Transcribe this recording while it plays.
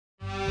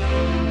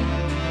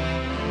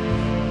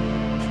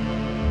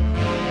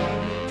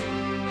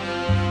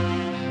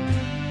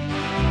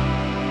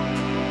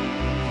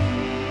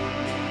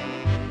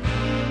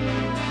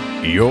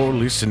You're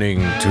listening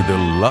to the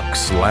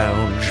Luxe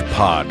Lounge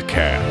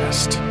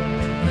podcast,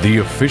 the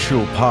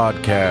official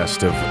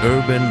podcast of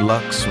Urban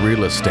Luxe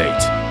Real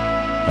Estate.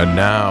 And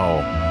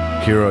now,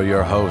 here are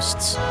your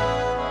hosts.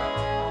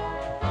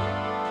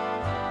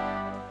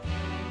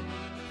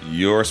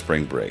 Your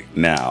spring break.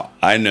 Now,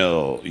 I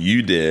know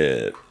you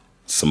did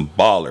some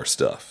baller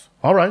stuff.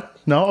 All right.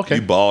 No, okay.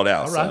 You balled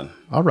out, All right. son.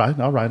 All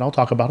right. I'll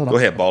talk about it. Go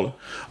ahead, baller.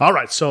 All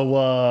right. So,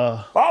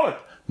 Baller.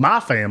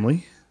 my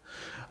family,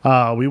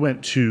 we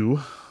went to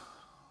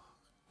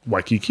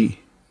Waikiki,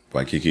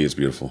 Waikiki is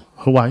beautiful.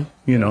 Hawaii.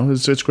 You know,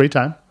 it's a great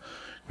time.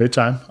 Great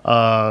time.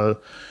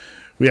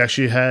 We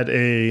actually had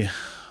a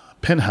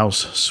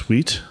penthouse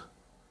suite,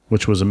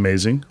 which was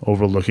amazing,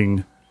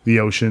 overlooking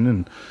the ocean,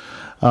 and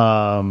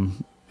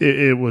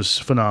it was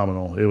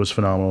phenomenal. It was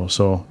phenomenal.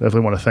 So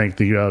definitely want to thank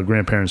the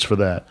grandparents for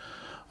that.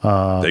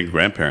 Thank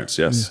grandparents,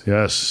 yes.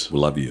 Yes. We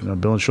love you.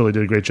 Bill and Shirley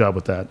did a great job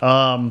with that.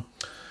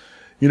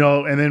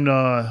 And then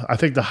I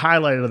think the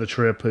highlight of the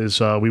trip is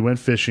we went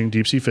fishing,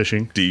 deep sea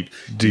fishing.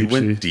 You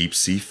went deep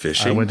sea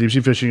fishing? I went deep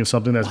sea fishing. It's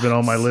something that's been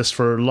on my list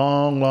for a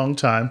long, long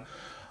time.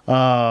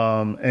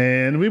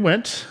 And we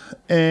went,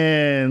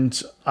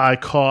 and I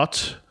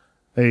caught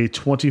a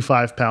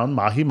 25-pound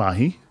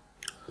mahi-mahi.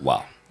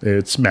 Wow.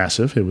 It's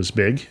massive. It was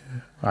big.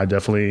 I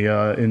definitely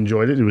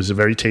enjoyed it. It was a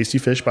very tasty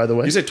fish, by the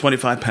way. You said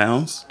 25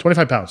 pounds?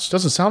 25 pounds.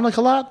 Doesn't sound like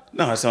a lot.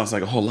 No, it sounds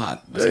like a whole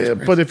lot.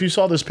 But if you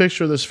saw this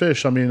picture of this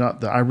fish, I mean,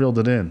 I reeled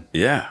it in.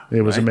 Yeah.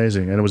 It was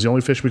amazing. And it was the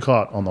only fish we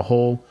caught on the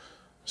whole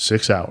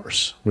 6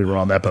 hours we were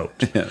on that boat.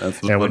 Yeah,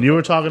 and when you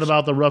were talking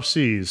about the rough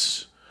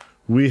seas,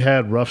 we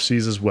had rough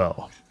seas as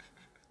well.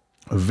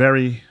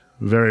 Very,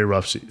 very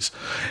rough seas.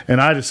 And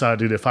I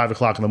decided at 5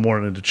 o'clock in the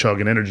morning to chug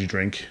an energy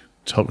drink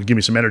to help give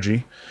me some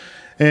energy.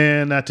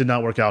 And that did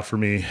not work out for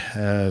me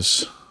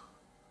as,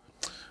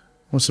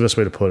 what's the best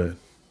way to put it?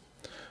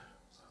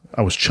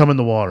 I was chumming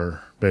the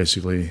water,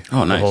 basically.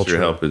 Oh, nice. You're trip.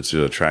 helping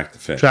to attract the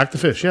fish. Attract the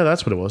fish. Yeah,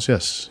 that's what it was.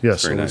 Yes. Very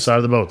On the nice. side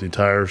of the boat, the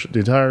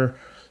entire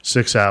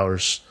 6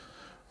 hours.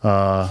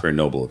 Very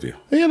noble of you.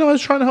 You know, I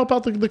was trying to help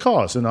out the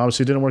cause, and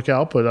obviously it didn't work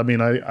out. But I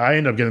mean, I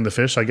ended up getting the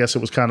fish. I guess it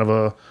was kind of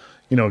a,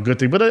 good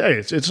thing. But hey,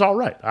 it's all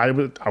right. I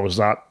was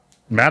not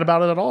mad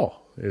about it at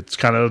all. It's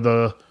kind of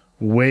the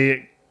way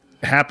it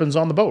happens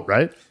on the boat,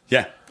 right?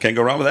 Yeah, can't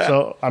go wrong with that.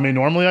 So, I mean,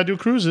 normally I do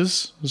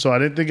cruises, so I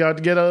didn't think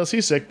I'd get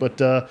seasick,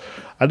 but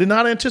I did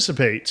not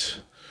anticipate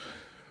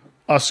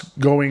us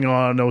going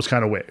on those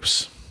kind of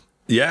waves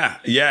Yeah.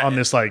 on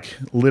this, like,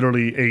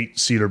 literally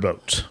 8-seater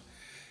boat.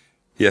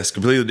 Yes,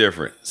 completely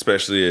different,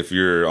 especially if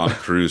you're on a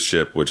cruise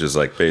ship, which is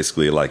like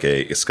basically like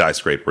a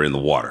skyscraper in the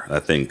water.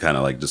 That thing kind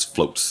of like just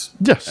floats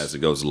as it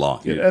goes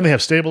along. Yeah. And they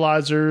have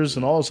stabilizers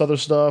and all this other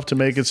stuff to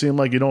make it seem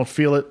like you don't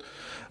feel it.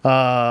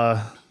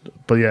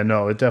 But yeah,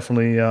 no, it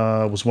definitely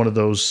was one of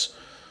those.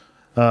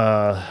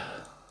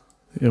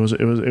 It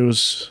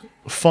was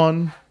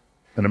fun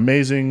and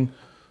amazing,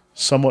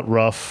 somewhat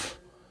rough,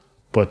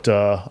 but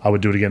I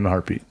would do it again in a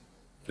heartbeat.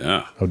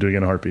 Yeah, I would do it again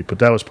in a heartbeat. But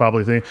that was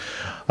probably the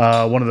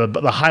thing. One of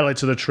the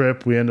highlights of the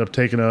trip. We ended up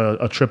taking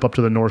a trip up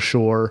to the North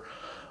Shore.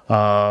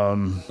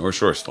 North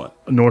Shore is fun.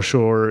 North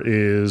Shore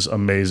is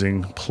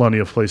amazing. Plenty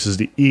of places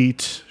to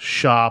eat,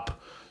 shop.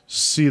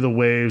 See the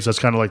waves. That's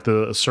kind of like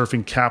the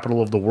surfing capital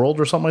of the world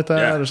or something like that.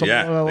 Yeah, or something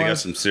yeah. along that They line. got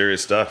some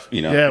serious stuff.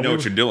 You know, Yeah, you know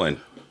what you're doing.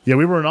 Yeah,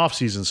 we were in off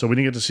season, so we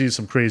didn't get to see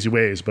some crazy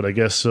waves. But I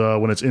guess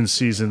when it's in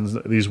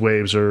season, these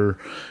waves are,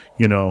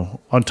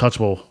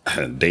 untouchable.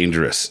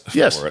 Dangerous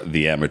for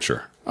the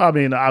amateur. I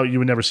mean, you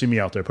would never see me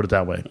out there. Put it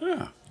that way.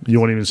 Yeah. You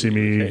won't even see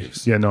me.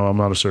 Caves. Yeah, no, I'm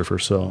not a surfer,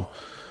 so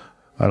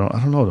I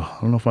don't know.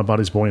 I don't know if my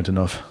body's buoyant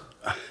enough.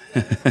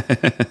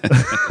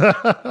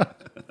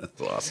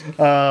 That's awesome.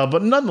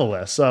 But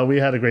nonetheless, we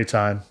had a great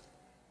time.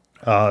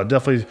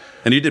 Definitely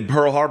And you did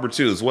Pearl Harbor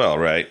too, as well,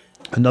 right?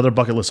 another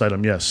bucket list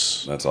item.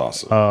 Yes. That's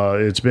awesome.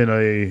 It's been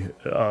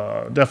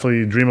a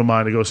definitely a dream of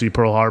mine to go see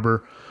Pearl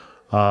Harbor,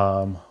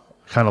 kind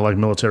of like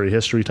military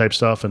history type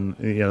stuff, and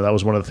that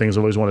was one of the things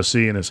I always want to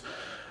see. And is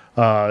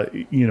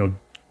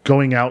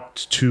going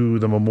out to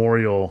the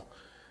memorial,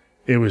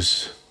 it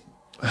was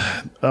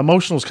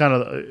emotional. Is kind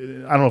of,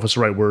 I don't know if it's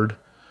the right word,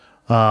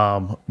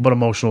 but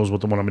emotional is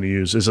what the one I'm going to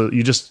use.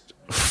 You just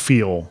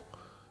feel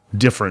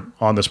different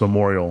on this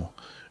memorial,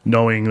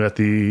 knowing that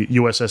the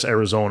USS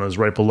Arizona is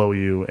right below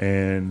you,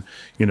 and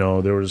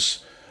there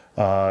was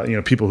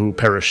people who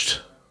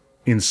perished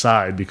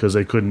inside because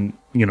they couldn't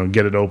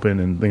get it open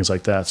and things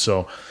like that.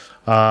 So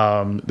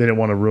they didn't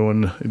want to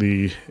ruin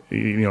the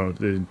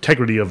the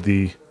integrity of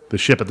the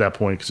ship at that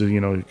point, because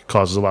it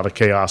causes a lot of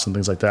chaos and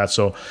things like that.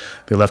 So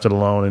they left it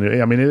alone.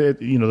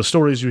 And the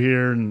stories you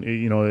hear and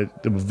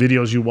the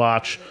videos you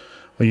watch,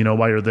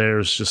 while you're there,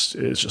 it's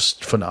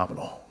just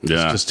phenomenal.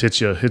 Yeah. It just hits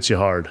you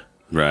hard.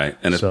 Right.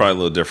 And it's probably a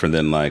little different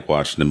than like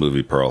watching the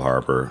movie Pearl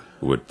Harbor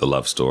with the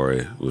love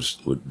story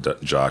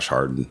with Josh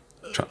Hartnett.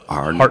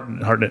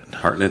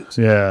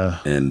 Yeah.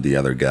 And the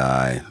other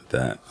guy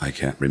that I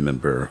can't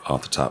remember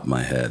off the top of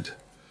my head.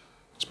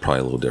 It's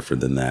probably a little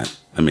different than that.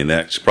 I mean,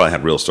 that should probably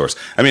have real stories.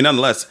 I mean,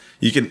 nonetheless,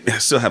 you can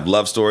still have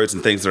love stories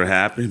and things that are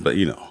happening, but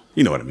you know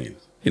what I mean.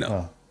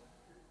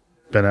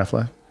 Ben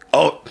Affleck.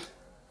 Oh,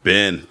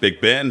 Big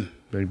Ben.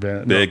 Big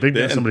Ben. No, Big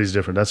Ben. Somebody's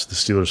different. That's the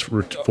Steelers'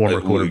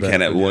 former quarterback.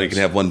 You can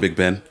have one Big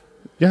Ben.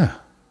 Yeah.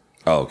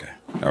 Oh, okay.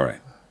 All right.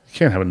 You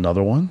can't have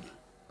another one.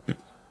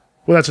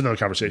 Well, that's another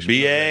conversation.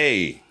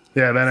 BA.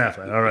 Yeah, Ben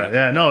Affleck. All right.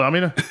 Yeah. No, I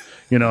mean,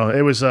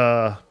 it was.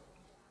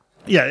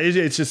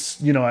 It's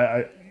just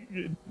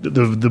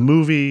the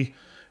movie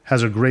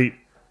has a great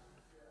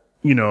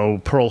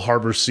Pearl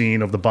Harbor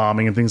scene of the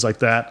bombing and things like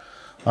that.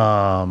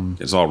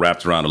 It's all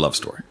wrapped around a love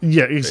story.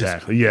 Yeah,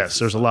 exactly. Basically. Yes,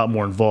 there's a lot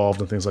more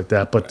involved and things like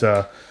that. But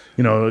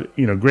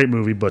great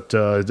movie, but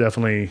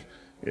definitely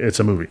it's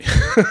a movie.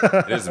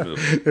 It is a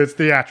movie. It's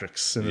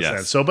theatrics in a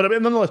sense. So, but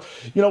nonetheless,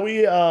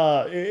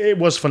 it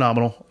was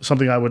phenomenal.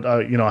 Something I would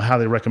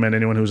highly recommend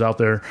anyone who's out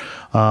there.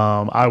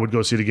 I would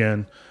go see it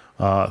again.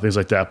 Things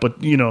like that.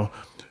 But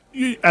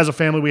as a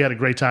family, we had a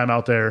great time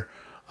out there.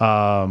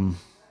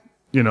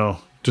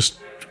 Just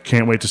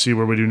can't wait to see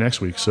where we do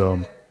next week.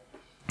 So.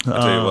 I'll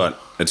tell you what,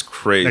 it's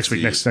crazy. Next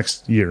week,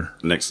 next year.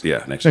 Next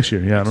year.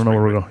 Yeah, I don't know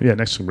where we're going. Yeah,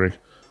 next break.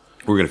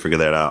 We're going to figure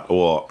that out.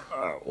 Well,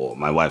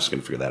 my wife's going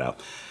to figure that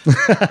out.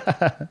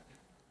 I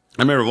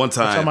remember one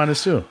time. That's how mine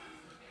is too.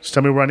 Just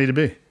tell me where I need to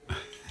be.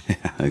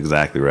 Yeah,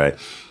 exactly right. I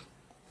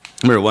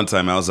remember one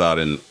time I was out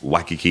in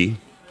Waikiki,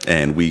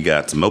 and we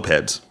got some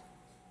mopeds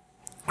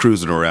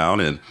cruising around,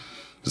 and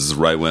this is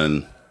right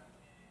when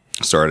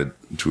I started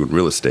doing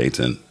real estate,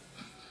 and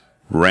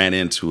ran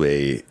into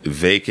a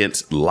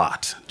vacant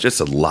lot, just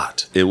a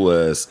lot. It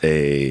was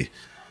a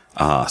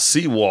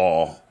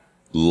seawall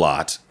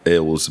lot.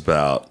 It was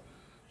about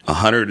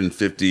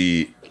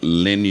 150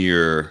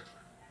 linear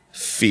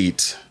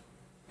feet.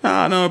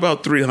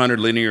 About 300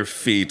 linear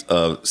feet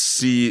of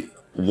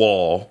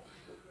seawall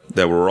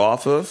that we're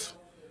off of.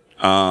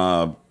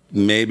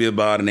 Maybe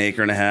about an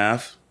acre and a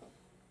half.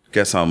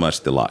 Guess how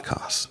much the lot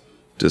costs?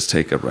 Just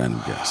take a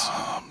random guess.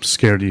 I'm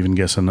scared to even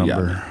guess a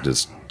number. Yeah,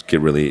 just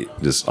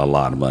a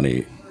lot of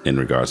money in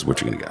regards to what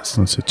you're going to guess.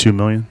 Let's say $2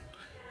 million.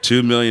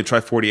 $2 million.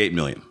 Try 48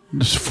 million.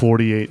 Just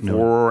 48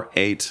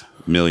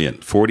 million.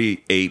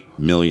 48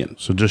 million.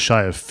 So just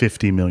shy of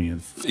 50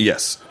 million.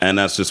 Yes, and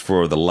that's just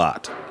for the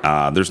lot.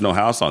 There's no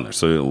house on there.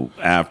 So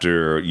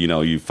after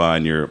you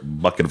find your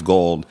bucket of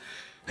gold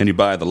and you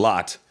buy the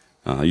lot,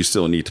 you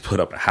still need to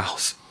put up a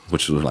house.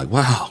 Which was like,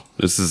 wow,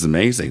 this is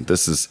amazing.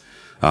 This is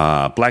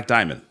Black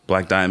Diamond.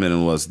 Black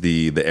Diamond was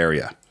the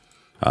area,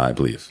 I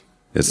believe.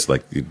 It's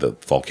like the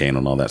volcano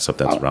and all that stuff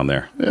that's around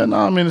there. Yeah, no,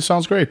 I mean, it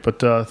sounds great,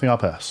 but I think I'll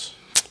pass.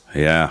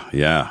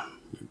 Yeah.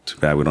 Too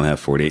bad we don't have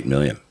 48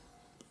 million.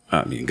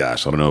 I mean,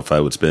 gosh, I don't know if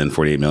I would spend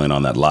 48 million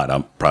on that lot.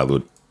 I probably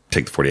would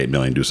take the 48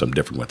 million and do something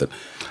different with it.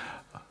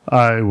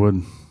 I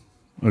would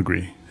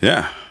agree.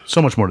 Yeah.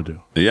 So much more to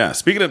do. Yeah.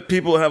 Speaking of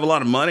people who have a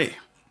lot of money,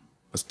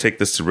 let's take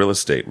this to real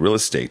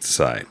estate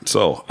side.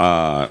 So,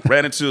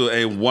 ran into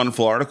a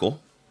wonderful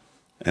article.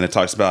 And it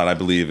talks about, I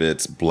believe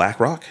it's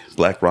BlackRock.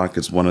 BlackRock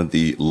is one of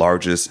the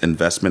largest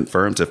investment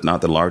firms, if not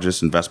the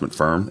largest investment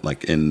firm,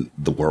 like in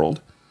the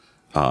world.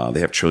 They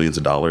have trillions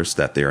of dollars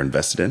that they're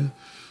invested in.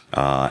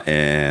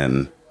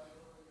 And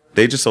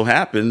they just so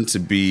happen to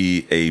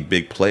be a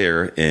big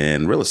player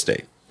in real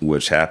estate,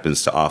 which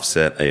happens to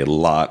offset a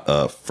lot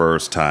of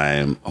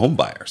first-time home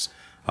buyers.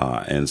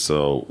 And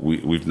so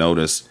we've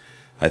noticed,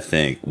 I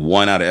think,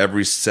 1 out of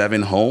every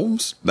 7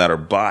 homes that are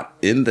bought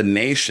in the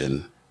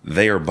nation,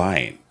 they are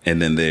buying. And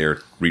then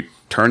they're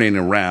turning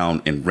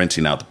around and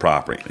renting out the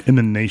property. In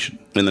the nation.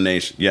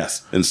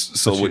 Yes. And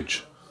so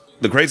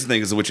the crazy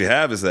thing is that what you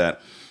have is that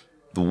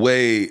the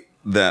way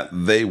that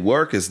they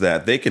work is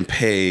that they can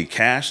pay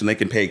cash, and they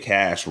can pay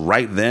cash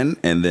right then,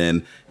 and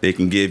then they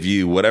can give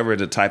you whatever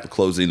the type of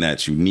closing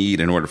that you need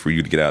in order for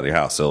you to get out of your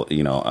house. So,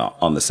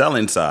 on the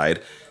selling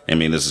side, I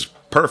mean, this is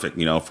perfect,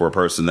 for a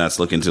person that's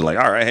looking to like,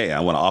 all right, hey, I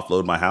want to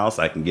offload my house.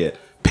 I can get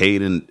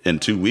paid in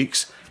 2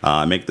 weeks,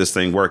 make this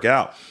thing work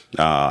out.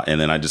 And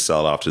then I just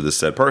sell it off to this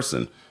said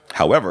person.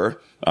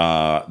 However,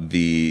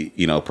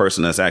 the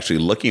person that's actually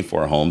looking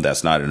for a home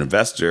that's not an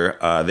investor,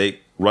 they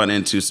run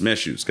into some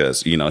issues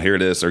because, here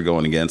it is, they're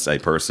going against a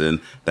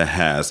person that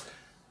has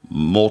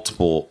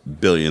multiple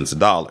billions of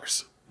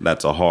dollars.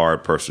 That's a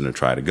hard person to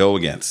try to go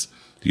against,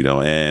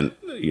 and,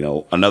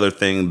 another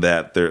thing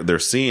that they're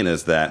seeing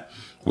is that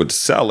with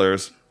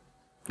sellers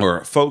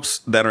or folks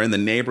that are in the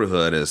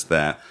neighborhood is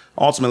that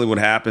ultimately what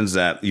happens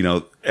that,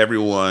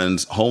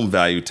 everyone's home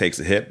value takes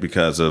a hit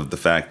because of the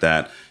fact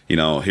that,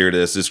 here it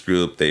is, this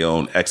group, they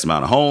own X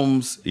amount of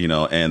homes,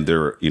 and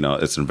they're,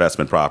 it's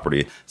investment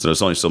property. So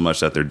there's only so much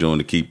that they're doing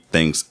to keep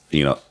things,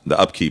 the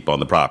upkeep on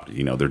the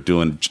property. They're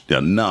doing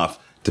enough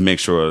to make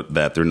sure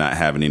that they're not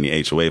having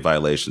any HOA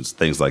violations,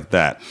 things like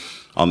that.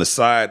 On the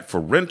side for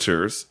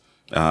renters,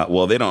 they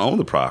don't own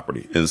the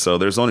property. And so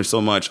there's only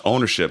so much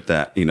ownership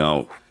that,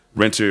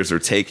 renters are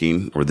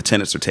taking or the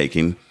tenants are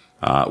taking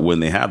when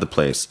they have the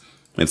place.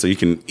 And so you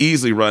can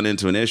easily run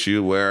into an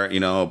issue where,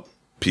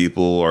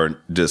 people are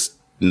just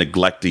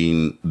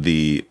neglecting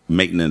the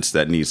maintenance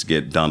that needs to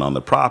get done on the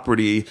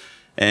property.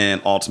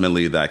 And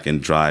ultimately that can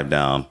drive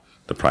down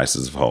the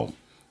prices of home,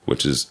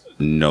 which is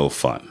no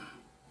fun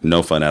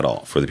at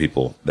all for the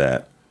people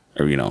that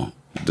are,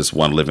 just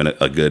want to live in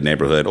a good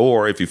neighborhood,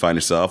 or if you find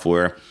yourself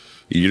where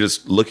you're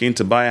just looking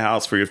to buy a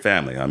house for your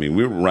family. I mean,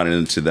 we're running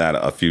into that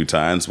a few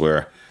times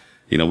where,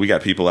 we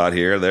got people out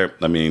here there.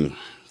 I mean,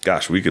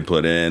 gosh, we could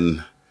put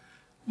in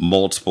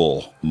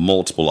multiple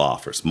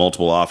offers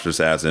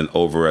as in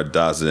over a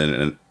dozen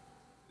and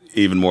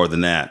even more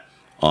than that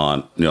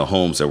on,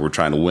 homes that we're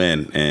trying to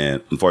win.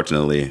 And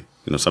unfortunately,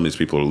 some of these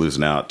people are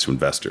losing out to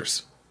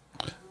investors.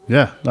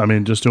 Yeah. I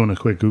mean, just doing a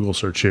quick Google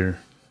search here,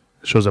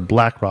 it shows that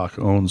BlackRock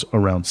owns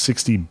around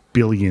 $60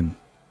 billion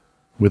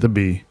with a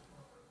B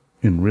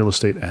in real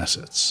estate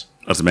assets.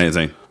 That's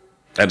amazing.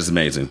 That is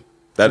amazing.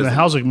 The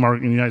housing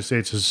market in the United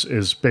States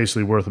is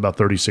basically worth about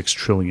 $36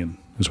 trillion,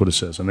 is what it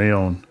says, and they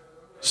own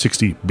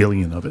 $60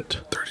 billion of it.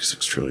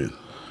 36 trillion.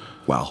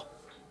 Wow.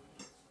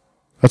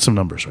 That's some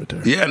numbers right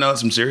there. Yeah, no, that's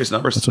some serious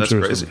numbers. That's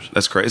crazy. Numbers.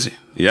 That's crazy.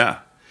 Yeah.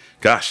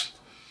 Gosh.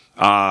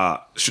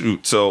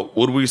 Shoot. So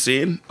what are we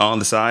seeing on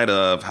the side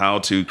of how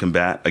to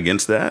combat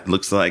against that?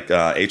 Looks like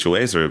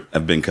HOAs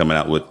have been coming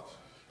out with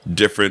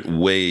different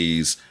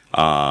ways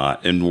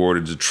in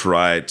order to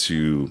try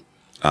to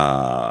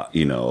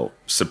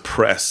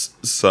suppress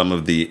some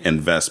of the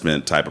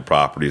investment type of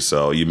property.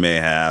 So you may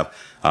have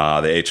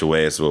the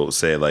HOAs will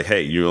say like,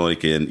 hey, you only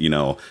can,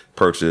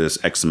 purchase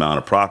X amount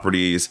of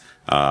properties.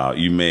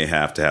 You may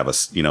have to have a,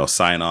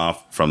 sign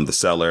off from the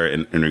seller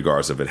in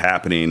regards of it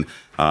happening.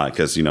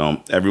 Because,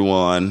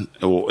 everyone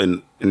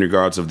in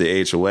regards of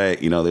the HOA,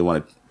 they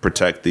want to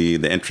protect the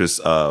interests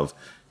of,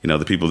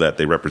 the people that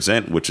they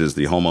represent, which is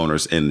the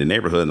homeowners in the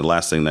neighborhood. And the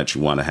last thing that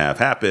you want to have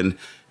happen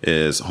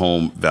is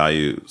home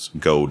values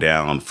go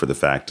down for the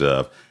fact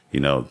of,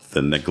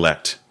 the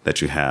neglect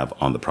that you have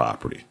on the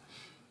property.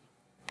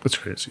 That's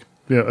crazy.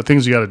 Yeah,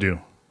 things you got to do.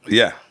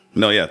 Yeah.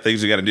 No, yeah,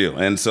 things you got to do.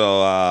 And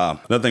so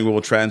another thing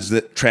we'll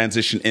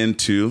transition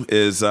into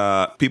is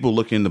people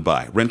looking to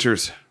buy.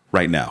 Renters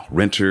right now.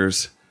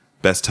 Renters,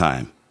 best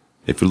time.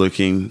 If you're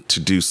looking to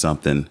do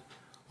something,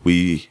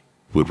 we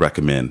would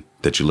recommend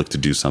that you look to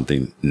do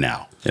something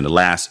now. In the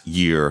last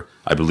year,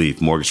 I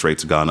believe mortgage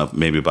rates have gone up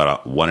maybe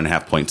about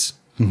 1.5 points.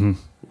 Mm-hmm.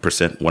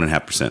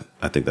 1.5%.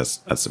 I think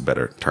that's a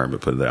better term to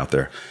put it out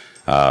there.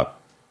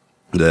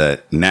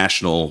 The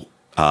national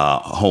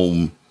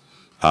home,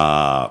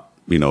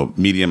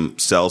 medium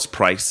sales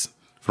price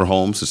for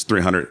homes is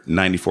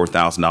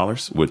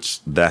 $394,000,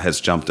 which that has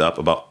jumped up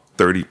about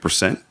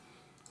 30%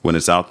 when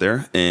it's out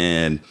there.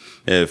 And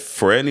if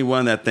for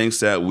anyone that thinks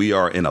that we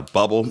are in a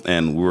bubble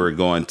and we're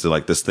going to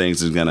like this thing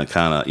is going to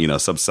kind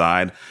of,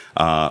 subside,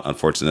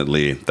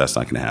 unfortunately, that's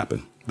not going to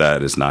happen.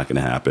 That is not going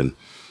to happen.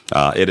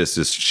 It is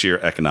just sheer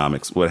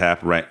economics. What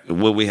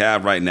we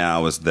have right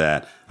now is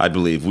that I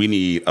believe we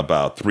need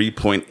about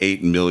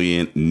 3.8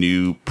 million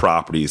new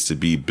properties to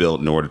be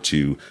built in order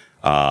to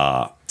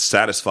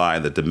satisfy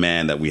the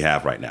demand that we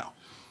have right now.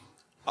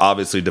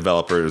 Obviously,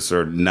 developers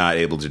are not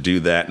able to do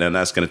that, and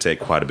that's going to take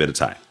quite a bit of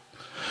time.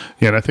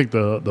 Yeah, and I think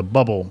the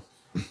bubble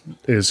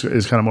is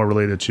kind of more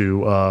related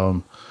to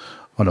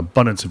an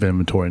abundance of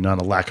inventory, not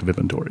a lack of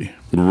inventory.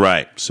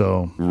 Right.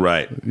 So,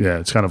 right. Yeah,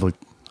 it's kind of like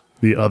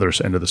the other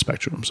end of the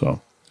spectrum.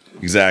 So,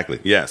 exactly.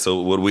 Yeah. So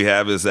what we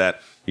have is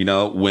that,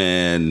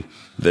 when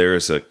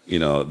there's a,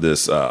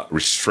 this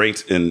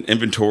restraint in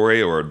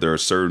inventory, or there are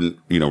certain,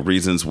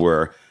 reasons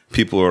where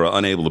people are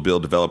unable to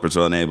build, developers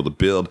are unable to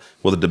build,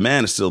 well, the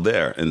demand is still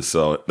there. And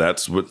so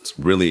that's what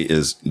really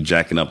is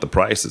jacking up the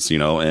prices,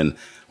 and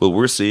what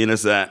we're seeing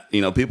is that,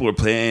 people are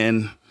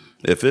paying,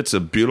 if it's a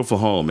beautiful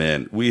home,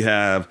 and we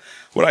have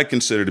what I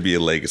consider to be a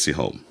legacy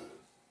home.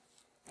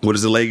 What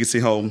is a legacy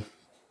home?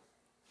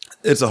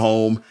 It's a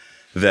home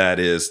that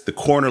is the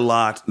corner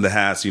lot that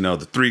has, the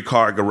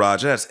 3-car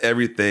garage. That's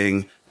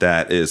everything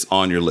that is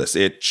on your list.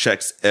 It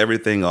checks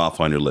everything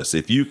off on your list.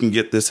 If you can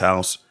get this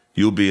house,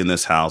 you'll be in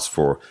this house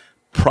for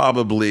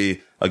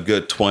probably a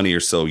good 20 or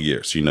so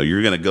years.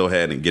 You're going to go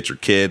ahead and get your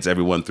kids,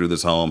 everyone through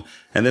this home.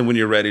 And then when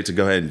you're ready to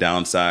go ahead and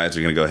downsize,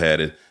 you're going to go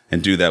ahead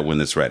and do that when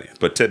it's ready.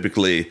 But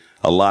typically,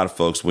 a lot of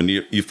folks, when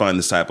you find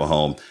this type of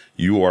home,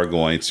 you are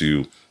going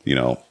to,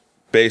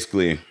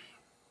 basically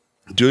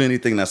do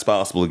anything that's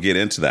possible to get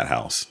into that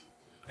house.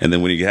 And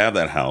then when you have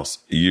that house,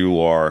 you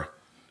are,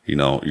 you're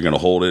going to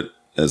hold it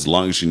as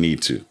long as you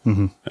need to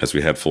as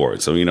we head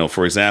forward. So,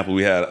 for example,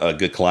 we had a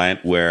good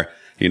client where,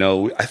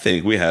 I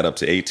think we had up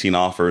to 18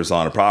 offers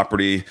on a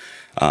property. It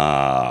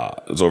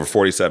was over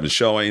 47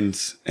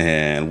 showings,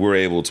 and we're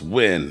able to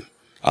win.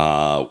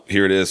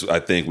 Here it is. I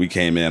think we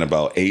came in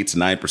about 8 to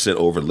 9%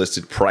 over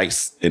listed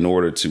price in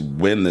order to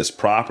win this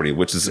property,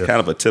 which is kind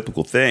of a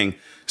typical thing.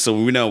 So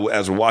we know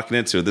as we're walking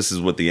into it, this is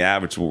what the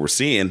average, what we're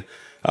seeing.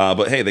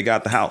 But hey, they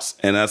got the house.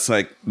 And that's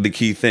like the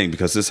key thing,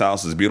 because this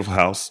house is a beautiful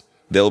house.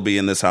 They'll be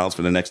in this house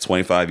for the next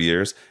 25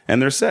 years,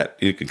 and they're set.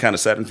 You can kind of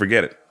set and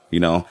forget it.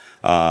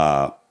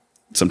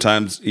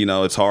 Sometimes,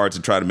 it's hard to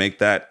try to make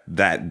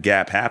that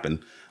gap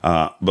happen.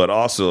 But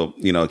also,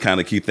 kind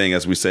of key thing,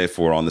 as we say,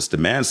 for on this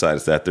demand side,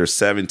 is that there's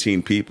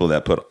 17 people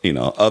that put,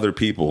 other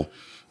people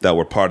that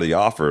were part of the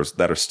offers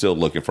that are still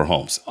looking for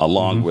homes,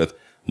 along with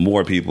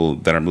more people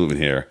that are moving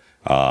here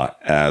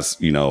As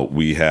you know,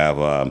 we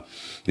have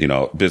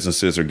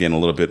businesses are getting a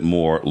little bit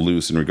more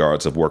loose in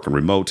regards of working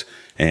remote,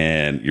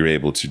 and you're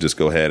able to just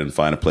go ahead and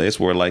find a place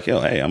where like,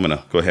 hey, I'm going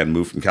to go ahead and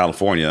move from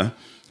California.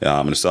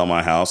 I'm going to sell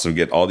my house and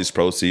get all these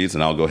proceeds,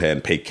 and I'll go ahead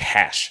and pay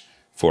cash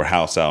for a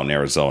house out in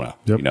Arizona,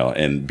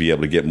 and be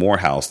able to get more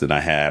house than I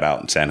had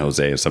out in San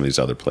Jose and some of these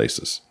other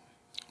places.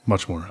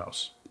 Much more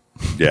house.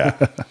 Yeah.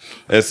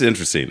 It's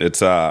interesting.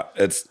 It's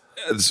as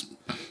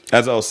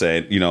I was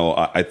saying,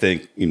 I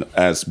think,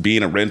 as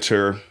being a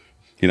renter,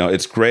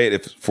 it's great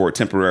if for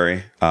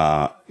temporary,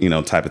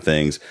 type of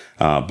things.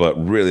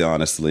 But really,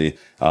 honestly,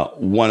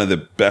 one of the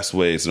best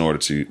ways in order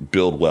to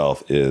build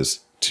wealth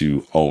is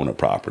to own a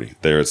property.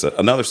 There's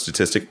another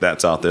statistic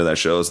that's out there that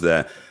shows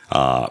that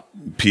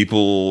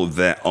people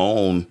that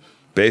own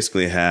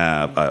basically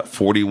have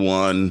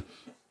 41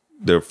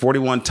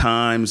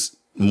 times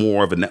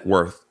more of a net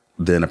worth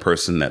than a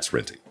person that's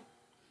renting.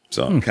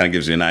 So it kind of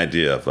gives you an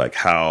idea of like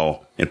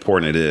how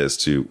important it is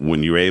to,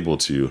 when you're able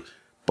to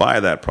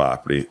buy that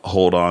property,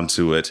 hold on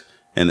to it,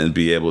 and then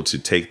be able to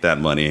take that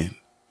money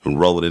and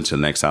roll it into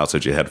the next house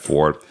that you head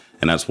for.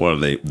 And that's one of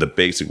the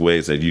basic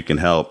ways that you can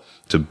help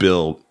to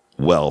build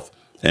wealth,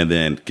 and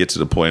then get to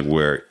the point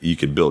where you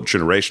can build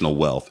generational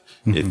wealth.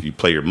 If you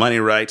play your money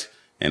right,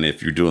 and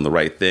if you're doing the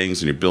right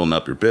things and you're building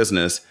up your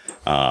business.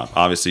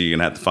 Obviously, you're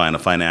going to have to find a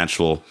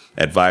financial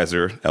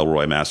advisor,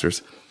 Elroy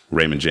Masters,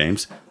 Raymond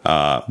James.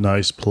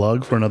 Nice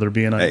plug for another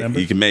BNI member.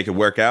 He can make it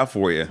work out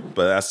for you,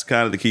 but that's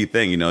kind of the key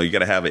thing. You got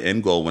to have an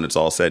end goal when it's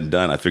all said and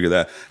done. I figure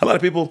that a lot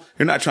of people,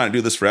 you're not trying to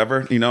do this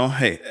forever.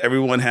 Hey,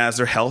 everyone has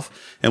their health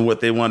and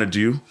what they want to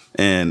do.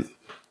 And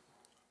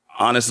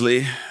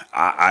honestly,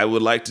 I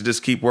would like to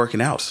just keep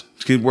working out,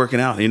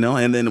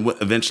 and then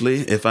eventually,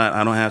 if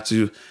I don't have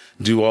to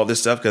do all this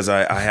stuff because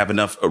I have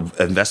enough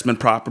investment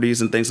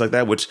properties and things like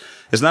that, which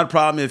is not a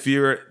problem if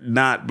you're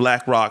not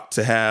BlackRock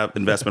to have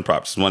investment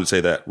properties. I want to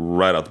say that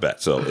right off the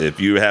bat. So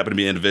if you happen to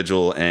be an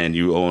individual and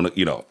you own,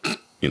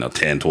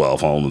 10,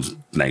 12 homes,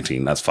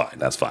 19, that's fine.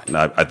 That's fine.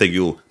 I think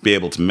you'll be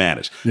able to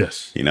manage.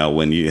 Yes.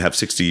 When you have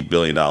 $60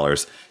 billion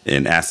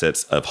in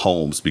assets of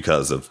homes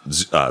because of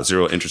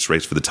zero interest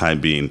rates for the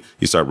time being,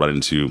 you start running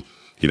into,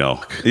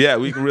 yeah,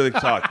 we can really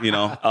talk,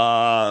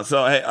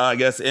 So, hey, I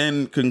guess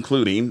in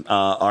concluding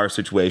our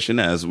situation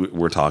as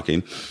we're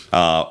talking,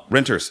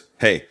 renters,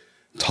 hey,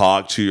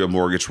 talk to your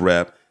mortgage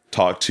rep,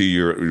 talk to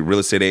your real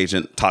estate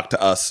agent, talk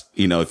to us,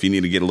 if you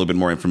need to get a little bit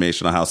more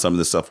information on how some of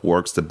this stuff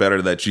works, the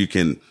better that you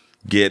can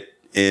get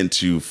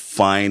into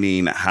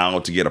finding how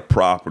to get a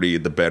property,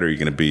 the better you're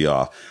going to be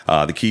off.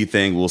 The key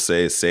thing we'll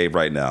say is save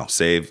right now.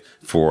 Save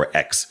for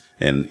X.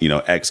 And,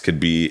 X could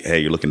be, hey,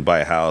 you're looking to buy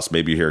a house.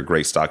 Maybe you hear a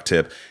great stock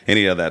tip,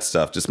 any of that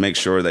stuff. Just make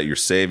sure that you're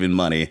saving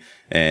money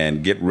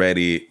and get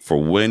ready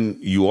for when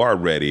you are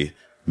ready.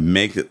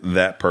 Make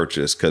that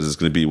purchase, because it's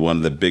going to be one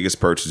of the biggest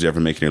purchases you ever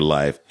make in your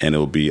life. And it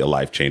will be a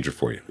life changer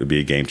for you. It'll be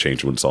a game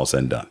changer when it's all said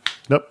and done.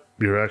 Yep.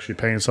 You're actually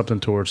paying something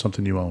towards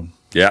something you own.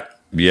 Yeah.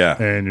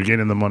 Yeah. And you're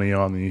getting the money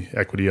on the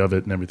equity of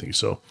it and everything.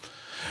 So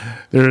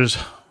there's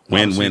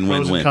win,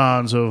 pros and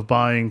cons of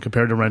buying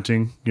compared to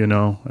renting,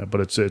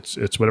 but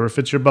it's whatever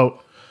fits your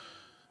boat.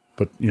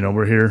 But,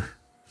 we're here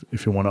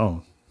if you want to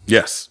own.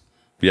 Yes.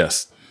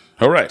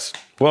 All right.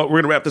 Well,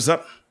 we're going to wrap this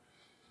up.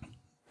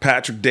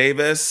 Patrick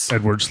Davis.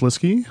 Edward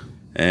Slisky.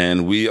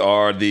 And we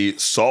are the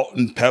Salt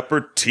and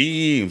Pepper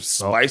team,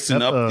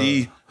 spicing up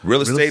the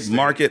real estate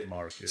market.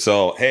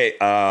 So, hey,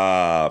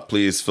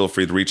 please feel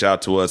free to reach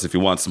out to us if you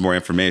want some more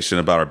information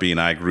about our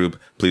BNI group.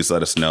 Please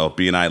let us know.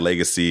 BNI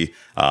Legacy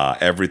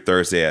every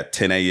Thursday at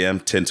 10 a.m.,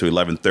 10 to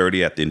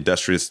 11:30 at the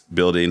Industrious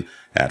Building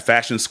at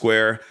Fashion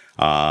Square.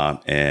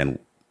 And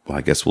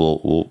I guess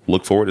we'll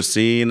look forward to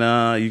seeing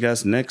you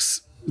guys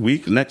next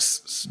week,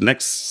 next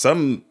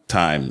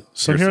sometime.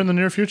 Here in the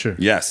near future.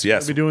 Yes.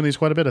 We'll be doing these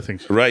quite a bit, I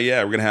think. Right,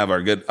 yeah. We're going to have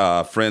our good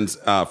friends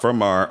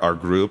from our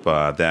group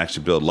that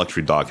actually build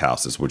luxury dog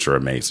houses, which are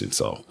amazing.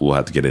 So we'll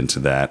have to get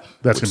into that.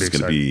 That's going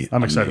to be exciting.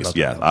 I'm excited about that.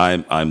 Yeah,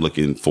 I'm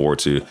looking forward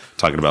to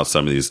talking about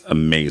some of these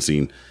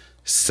amazing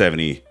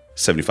 $70,000,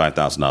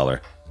 $75,000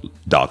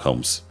 dog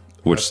homes,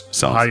 which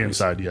sounds high end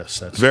side, yes.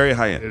 That's very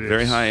high end.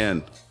 Very high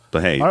end.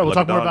 But hey, all right, we'll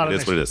talk more about it.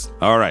 It is what it is.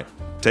 All right.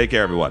 Take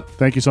care, everyone.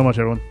 Thank you so much,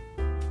 everyone.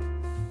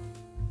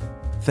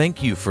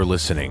 Thank you for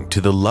listening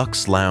to the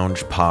Luxe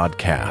Lounge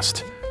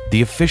podcast,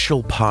 the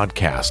official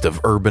podcast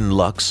of Urban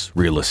Luxe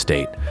Real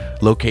Estate,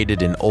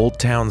 located in Old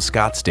Town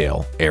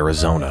Scottsdale,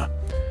 Arizona.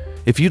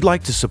 If you'd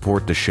like to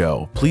support the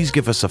show, please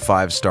give us a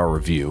 5-star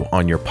review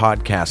on your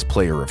podcast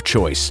player of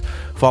choice,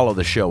 follow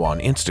the show on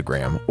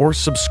Instagram, or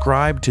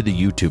subscribe to the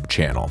YouTube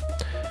channel.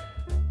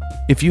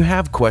 If you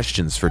have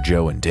questions for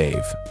Joe and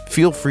Dave,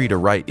 feel free to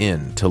write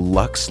in to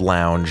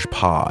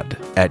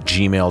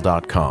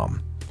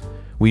luxloungepod@gmail.com.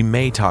 We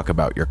may talk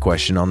about your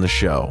question on the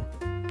show.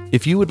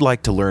 If you would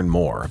like to learn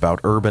more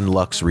about Urban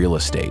Luxe Real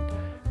Estate,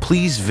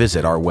 please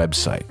visit our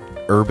website,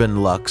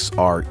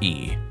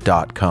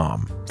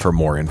 urbanluxre.com, for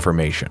more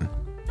information.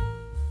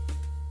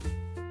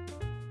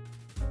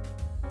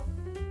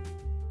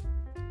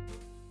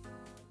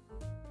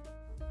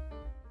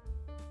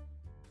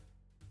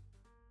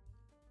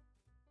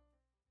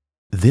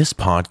 This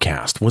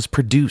podcast was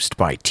produced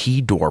by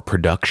T-Door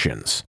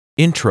Productions.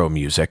 Intro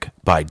music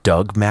by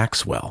Doug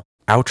Maxwell.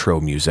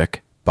 Outro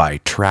music by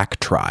Track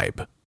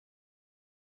Tribe.